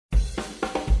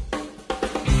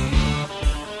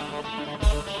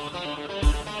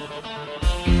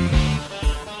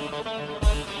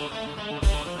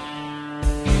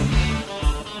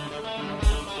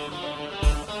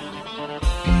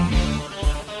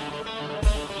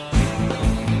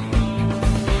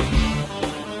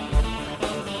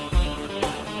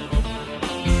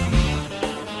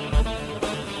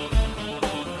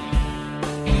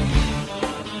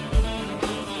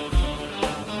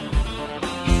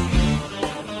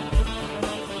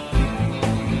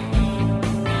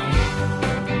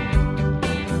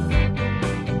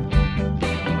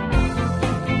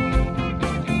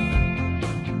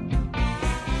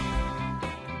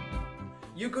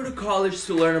college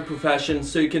to learn a profession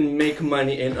so you can make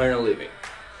money and earn a living.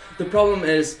 The problem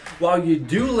is, while you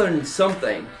do learn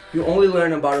something, you only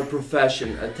learn about a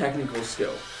profession, a technical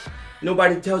skill.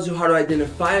 Nobody tells you how to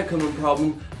identify a common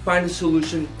problem, find a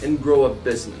solution, and grow a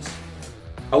business.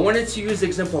 I wanted to use the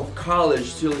example of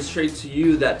college to illustrate to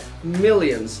you that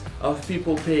millions of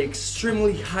people pay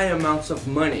extremely high amounts of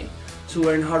money to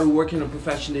learn how to work in a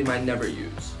profession they might never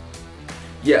use.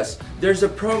 Yes, there's a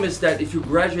promise that if you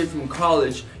graduate from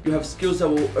college, you have skills that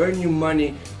will earn you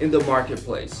money in the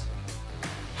marketplace.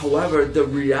 However, the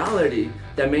reality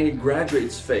that many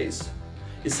graduates face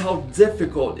is how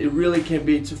difficult it really can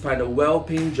be to find a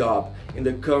well-paying job in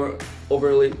the current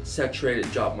overly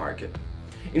saturated job market.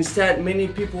 Instead, many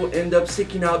people end up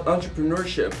seeking out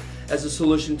entrepreneurship as a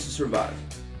solution to survive.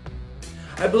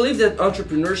 I believe that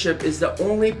entrepreneurship is the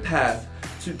only path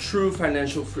to true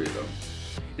financial freedom.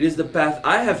 It is the path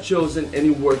I have chosen and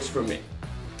it works for me.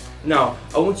 Now,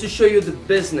 I want to show you the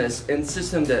business and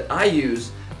system that I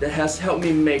use that has helped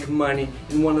me make money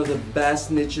in one of the best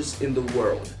niches in the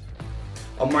world.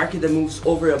 A market that moves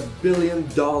over $1 billion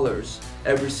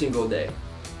every single day.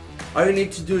 All you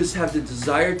need to do is have the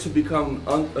desire to become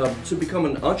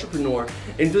an entrepreneur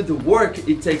and do the work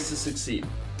it takes to succeed.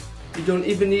 You don't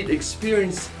even need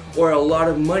experience or a lot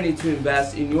of money to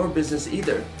invest in your business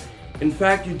either. In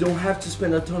fact, you don't have to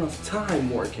spend a ton of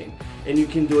time working, and you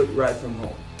can do it right from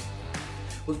home.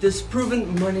 With this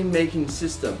proven money-making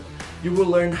system, you will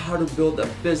learn how to build a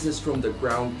business from the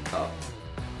ground up,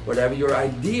 whatever your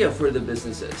idea for the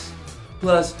business is.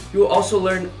 Plus, you will also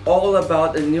learn all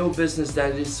about a new business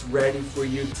that is ready for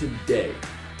you today.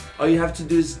 All you have to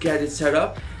do is get it set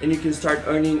up and you can start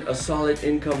earning a solid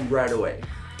income right away.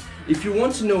 If you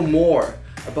want to know more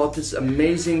about this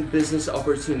amazing business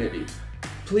opportunity,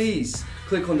 please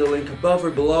click on the link above or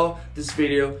below this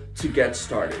video to get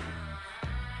started.